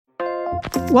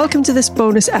Welcome to this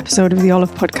bonus episode of the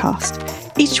Olive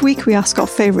Podcast. Each week we ask our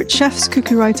favourite chefs,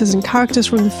 cookie writers and characters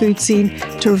from the food scene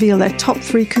to reveal their top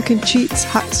 3 cooking cheats,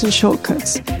 hacks and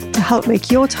shortcuts to help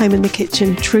make your time in the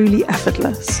kitchen truly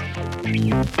effortless.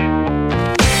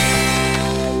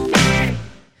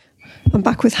 I'm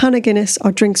back with Hannah Guinness,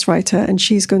 our drinks writer, and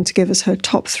she's going to give us her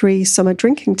top 3 summer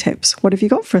drinking tips. What have you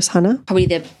got for us, Hannah? Probably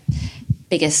the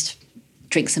biggest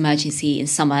drinks emergency in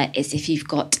summer is if you've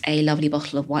got a lovely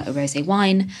bottle of white or rosé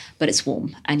wine, but it's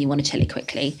warm and you want to chill it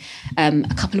quickly.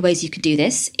 A couple of ways you could do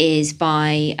this is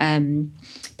by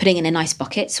putting in a nice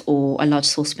bucket or a large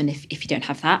saucepan if you don't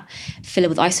have that. Fill it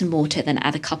with ice and water, then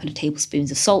add a couple of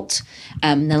tablespoons of salt.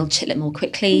 That'll chill it more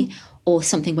quickly. Or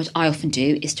something which I often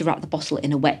do is to wrap the bottle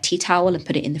in a wet tea towel and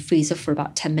put it in the freezer for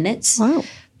about 10 minutes. Wow.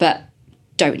 But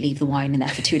don't leave the wine in there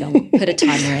for too long. Put a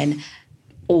timer in.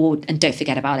 And don't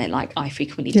forget about it, like I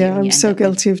frequently do. Yeah, I'm so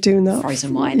guilty of doing that.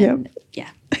 Frozen wine. Yep. And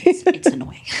it's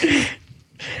annoying.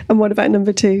 And what about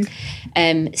number 2?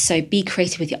 So be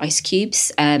creative with your ice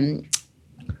cubes. I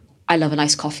love an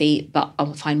iced coffee, but I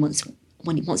find once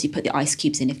you put the ice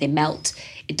cubes in, if they melt,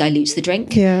 it dilutes the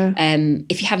drink. Yeah.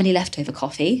 If you have any leftover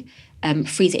coffee,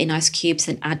 freeze it in ice cubes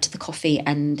and add to the coffee,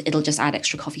 and it'll just add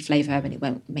extra coffee flavour and it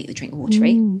won't make the drink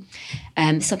watery.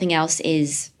 Something else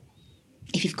is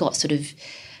if you've got sort of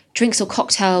drinks or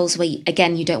cocktails where,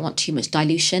 you don't want too much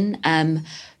dilution,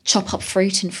 chop up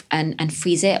fruit and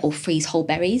freeze it, or freeze whole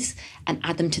berries and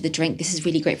add them to the drink. This is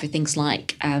really great for things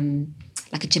like a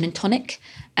gin and tonic.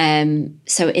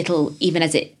 So it'll, even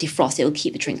as it defrosts, it'll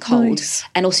keep the drink cold. Nice.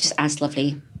 And also just adds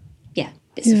lovely,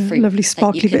 bits of fruit. Lovely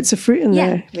sparkly bits of fruit in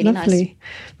there. Really lovely. Nice.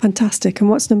 Fantastic. And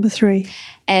what's number 3?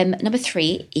 Number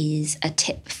 3 is a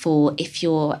tip for if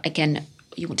you want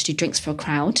to do drinks for a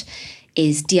crowd,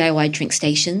 is DIY drink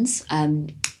stations.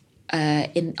 In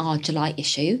our July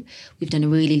issue, we've done a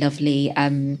really lovely,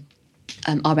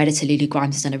 our editor Lulu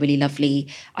Grimes has done a really lovely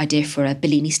idea for a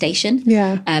Bellini station.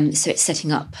 Yeah. So it's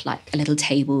setting up like a little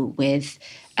table with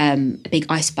a big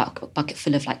ice bucket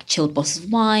full of like chilled bottles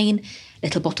of wine,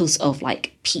 little bottles of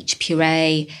like peach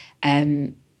puree,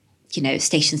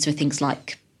 stations for things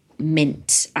like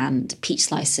mint and peach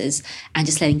slices, and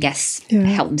just letting guests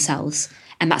help themselves.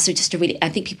 And that's just I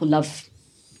think people love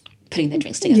putting their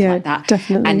drinks together like that.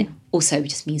 Definitely. And also it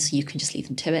just means you can just leave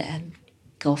them to it and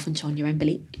go off and enjoy your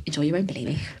own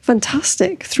Bellini.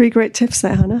 Fantastic. 3 great tips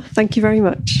there, Hannah. Thank you very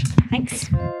much. Thanks.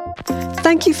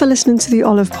 Thank you for listening to the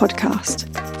Olive Podcast.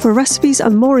 For recipes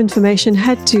and more information,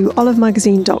 head to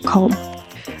olivemagazine.com.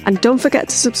 And don't forget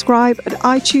to subscribe at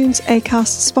iTunes,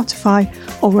 Acast, Spotify,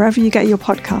 or wherever you get your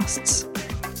podcasts.